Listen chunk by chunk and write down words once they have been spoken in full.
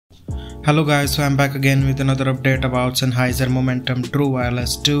Hello guys, so I'm back again with another update about Sennheiser Momentum True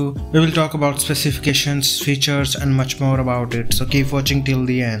Wireless 2. We will talk about specifications, features and much more about it, so keep watching till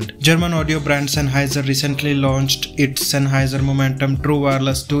the end. German audio brand Sennheiser recently launched its Sennheiser Momentum True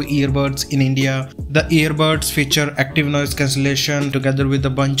Wireless 2 earbuds in India. The earbuds feature active noise cancellation together with a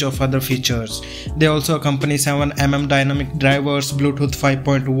bunch of other features. They also accompany 7mm dynamic drivers, Bluetooth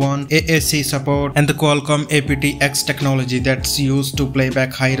 5.1, AAC support and the Qualcomm aptX technology that's used to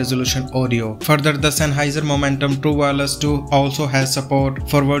playback high-resolution audio. Further, the Sennheiser Momentum True Wireless 2 also has support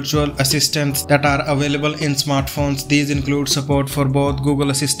for virtual assistants that are available in smartphones. These include support for both Google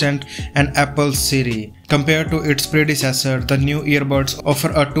Assistant and Apple's Siri. Compared to its predecessor, the new earbuds offer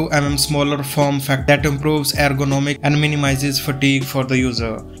a 2mm smaller form factor that improves ergonomics and minimizes fatigue for the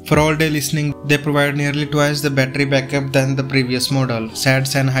user. For all-day listening, they provide nearly twice the battery backup than the previous model, said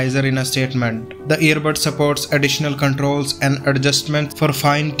Sennheiser in a statement. The earbud supports additional controls and adjustments for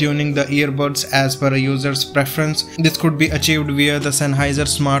fine-tuning the earbuds as per a user's preference. This could be achieved via the Sennheiser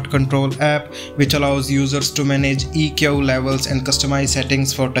Smart Control app, which allows users to manage EQ levels and customize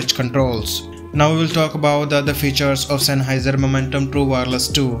settings for touch controls. Now we will talk about the other features of Sennheiser Momentum True Wireless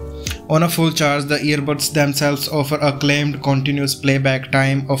 2. On a full charge, the earbuds themselves offer a claimed continuous playback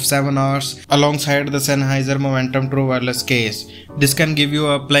time of 7 hours alongside the Sennheiser Momentum True Wireless case. This can give you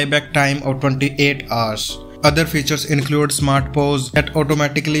a playback time of 28 hours. Other features include Smart Pause that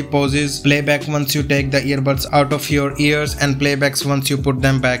automatically pauses playback once you take the earbuds out of your ears and playbacks once you put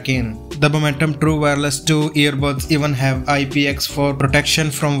them back in. The Momentum True Wireless 2 earbuds even have IPX4 protection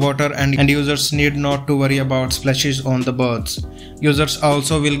from water and users need not to worry about splashes on the buds. Users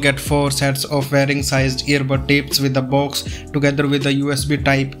also will get 4 sets of varying sized earbud tips with the box together with a USB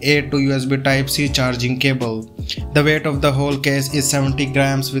Type-A to USB Type-C charging cable. The weight of the whole case is 70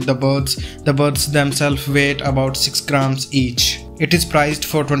 grams with the buds. The buds themselves weigh about 6 grams each. It is priced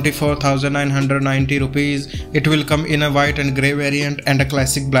for 24,990 rupees. It will come in a white and grey variant and a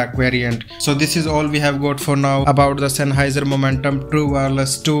classic black variant. So this is all we have got for now about the Sennheiser Momentum True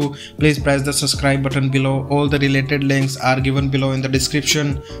Wireless 2. Please press the subscribe button below. All the related links are given below in the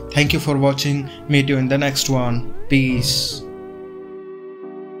description. Thank you for watching. Meet you in the next one. Peace.